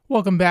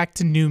Welcome back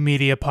to New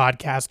Media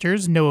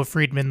Podcasters. Noah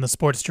Friedman, the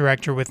sports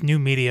director with New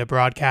Media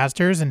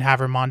Broadcasters in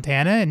Havre,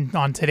 Montana. And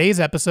on today's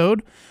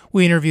episode,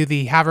 we interview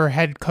the Havre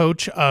head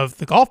coach of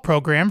the golf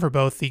program for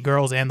both the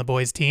girls and the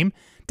boys team,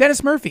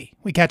 Dennis Murphy.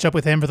 We catch up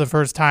with him for the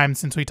first time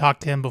since we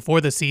talked to him before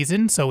the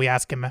season, so we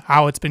ask him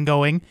how it's been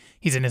going.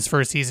 He's in his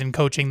first season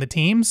coaching the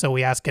team, so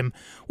we ask him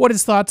what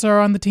his thoughts are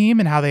on the team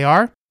and how they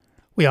are.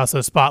 We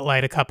also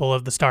spotlight a couple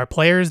of the star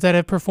players that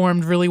have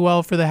performed really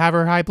well for the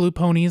Havre High Blue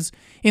Ponies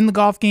in the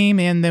golf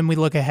game, and then we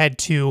look ahead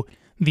to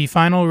the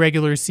final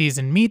regular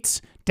season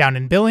meets down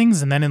in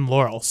Billings and then in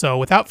Laurel. So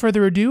without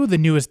further ado, the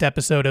newest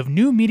episode of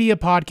New Media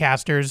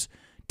Podcasters,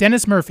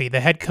 Dennis Murphy,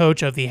 the head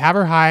coach of the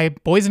Havre High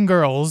boys and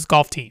girls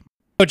golf team.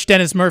 Coach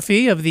Dennis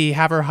Murphy of the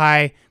Havre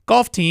High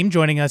golf team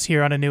joining us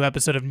here on a new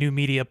episode of New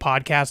Media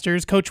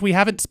Podcasters. Coach, we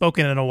haven't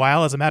spoken in a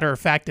while. As a matter of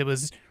fact, it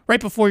was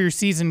right before your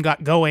season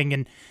got going,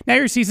 and now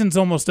your season's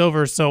almost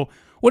over. So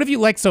what have you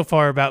liked so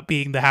far about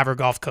being the Havre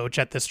golf coach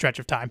at this stretch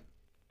of time?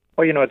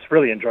 Well, it's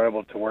really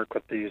enjoyable to work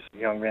with these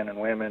young men and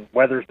women.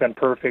 Weather's been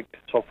perfect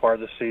so far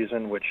this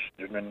season, which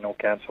there's been no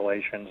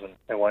cancellations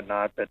and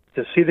whatnot. But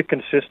to see the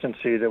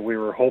consistency that we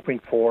were hoping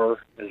for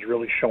is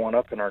really showing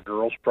up in our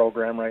girls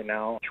program right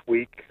now. Each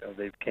week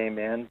they've came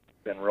in,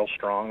 been real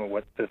strong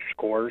with their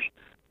scores,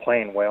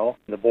 playing well.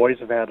 The boys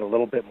have had a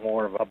little bit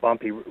more of a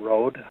bumpy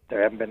road. They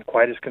haven't been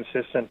quite as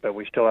consistent, but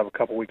we still have a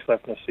couple weeks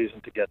left in the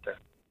season to get there.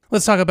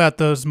 Let's talk about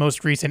those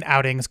most recent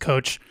outings,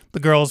 Coach. The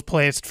girls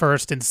placed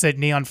first in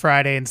Sidney on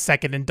Friday and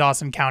second in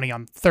Dawson County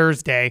on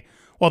Thursday,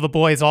 while the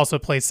boys also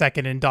placed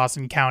second in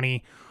Dawson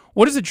County.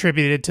 What is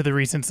attributed to the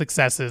recent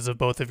successes of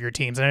both of your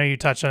teams? I know you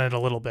touched on it a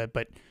little bit,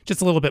 but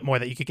just a little bit more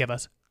that you could give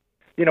us.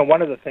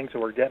 One of the things that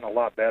we're getting a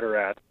lot better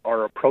at,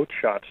 our approach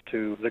shots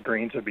to the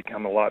greens have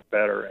become a lot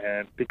better.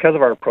 And because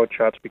of our approach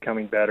shots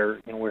becoming better,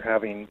 we're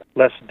having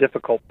less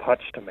difficult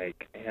putts to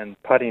make. And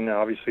putting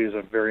obviously is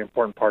a very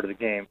important part of the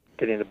game,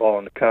 getting the ball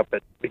in the cup.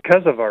 But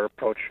because of our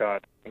approach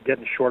shot and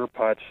getting shorter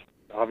putts,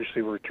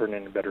 obviously we're turning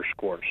into better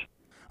scores.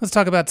 Let's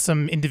talk about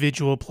some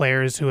individual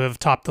players who have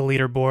topped the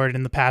leaderboard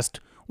in the past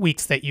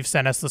weeks that you've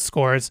sent us the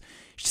scores.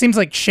 It seems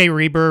like Shea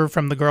Reber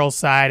from the girls'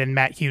 side and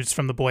Matt Hughes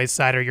from the boys'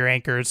 side are your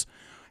anchors.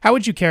 How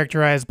would you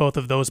characterize both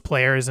of those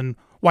players and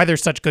why they're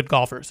such good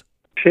golfers?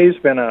 Shea's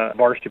been a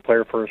varsity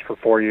player for us for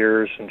 4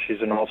 years, and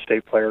she's an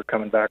all-state player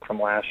coming back from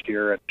last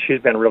year. And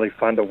she's been really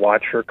fun to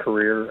watch her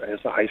career as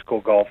a high school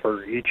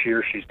golfer. Each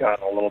year she's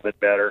gotten a little bit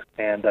better,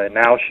 and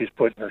now she's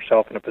putting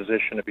herself in a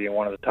position to be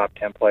one of the top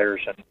 10 players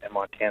in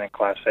Montana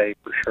Class A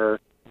for sure.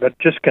 But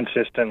just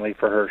consistently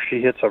for her, she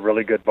hits a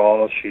really good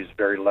ball. She's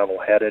very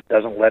level-headed,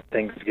 doesn't let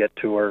things get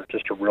to her,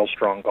 just a real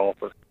strong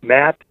golfer.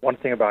 Matt, one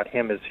thing about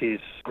him is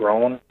he's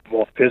grown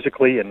both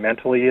physically and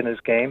mentally in his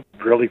game,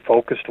 really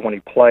focused when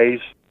he plays,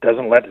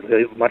 doesn't let,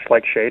 much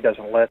like Shea,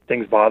 doesn't let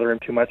things bother him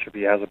too much. If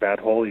he has a bad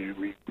hole, he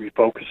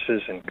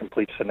refocuses and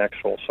completes the next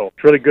hole. So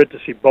it's really good to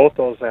see both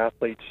those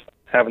athletes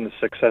having the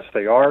success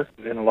they are,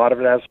 and a lot of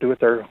it has to do with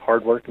their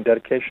hard work and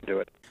dedication to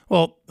it.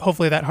 Well,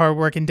 hopefully that hard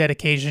work and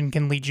dedication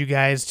can lead you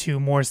guys to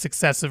more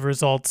successive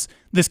results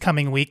this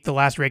coming week, the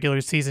last regular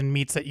season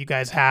meets that you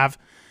guys have.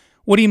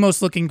 What are you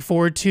most looking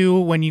forward to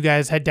when you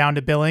guys head down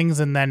to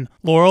Billings and then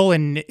Laurel?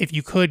 And if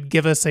you could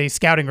give us a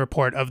scouting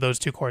report of those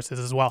two courses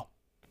as well.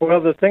 Well,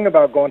 the thing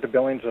about going to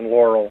Billings and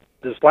Laurel,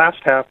 this last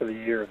half of the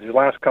year, these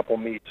last couple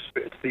meets,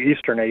 it's the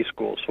Eastern A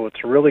school, so it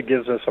really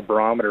gives us a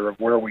barometer of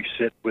where we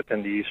sit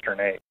within the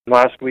Eastern A.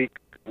 Last week,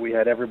 we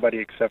had everybody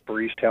except for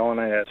East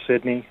Helena at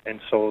Sidney, and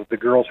so the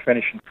girls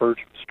finishing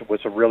first was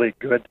a really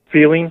good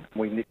feeling.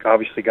 We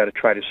obviously got to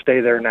try to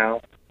stay there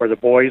now. For the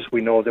boys, we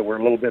know that we're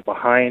a little bit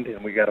behind,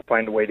 and we got to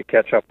find a way to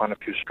catch up on a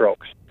few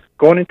strokes.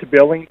 Going into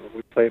Billings,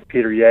 we play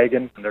Peter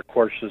Yagan, and their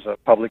course is a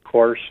public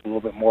course, a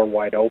little bit more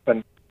wide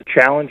open.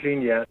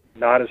 Challenging, yet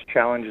not as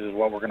challenging as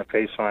what we're going to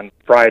face on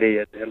Friday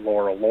at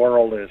Laurel.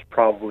 Laurel is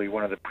probably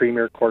one of the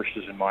premier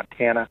courses in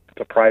Montana.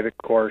 It's a private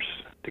course.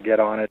 To get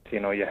on it,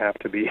 you have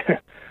to be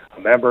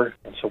a member,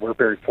 and so we're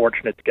very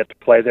fortunate to get to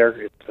play there.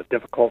 It's a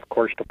difficult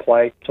course to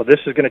play. So this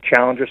is going to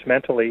challenge us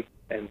mentally,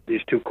 and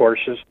these two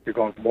courses, you're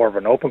going from more of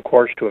an open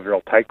course to a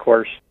real tight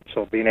course.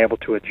 So being able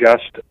to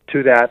adjust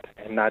to that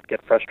and not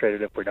get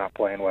frustrated if we're not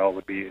playing well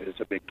is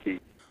a big key.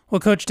 Well,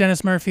 Coach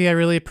Dennis Murphy, I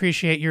really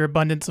appreciate your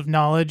abundance of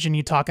knowledge and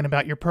you talking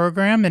about your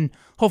program, and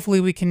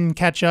hopefully we can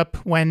catch up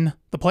when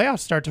the playoffs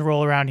start to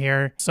roll around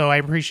here. So I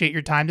appreciate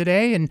your time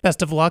today, and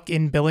best of luck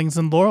in Billings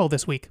and Laurel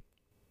this week.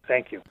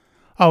 Thank you.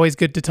 Always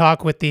good to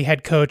talk with the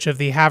head coach of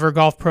the Havre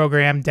golf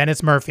program,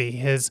 Dennis Murphy.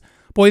 His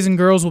boys and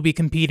girls will be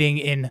competing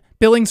in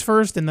Billings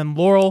first and then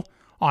Laurel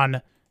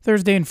on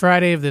Thursday and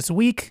Friday of this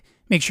week.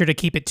 Make sure to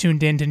keep it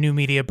tuned in to New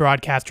Media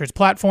Broadcasters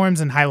platforms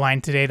and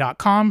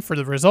HighlineToday.com for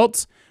the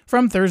results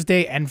from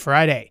Thursday and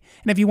Friday.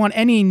 And if you want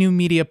any New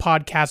Media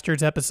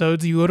Podcasters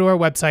episodes, you go to our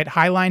website,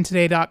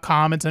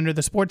 HighlineToday.com. It's under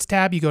the Sports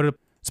tab. You go to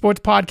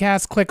Sports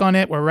Podcasts, click on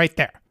it. We're right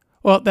there.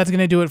 Well, that's going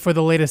to do it for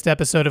the latest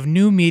episode of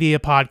New Media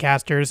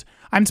Podcasters.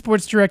 I'm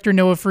Sports Director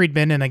Noah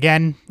Friedman, and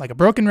again, like a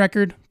broken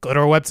record, go to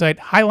our website,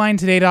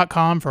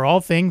 HighlineToday.com for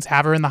all things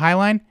Havre in the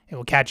Highline, and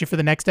we'll catch you for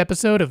the next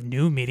episode of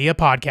New Media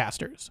Podcasters.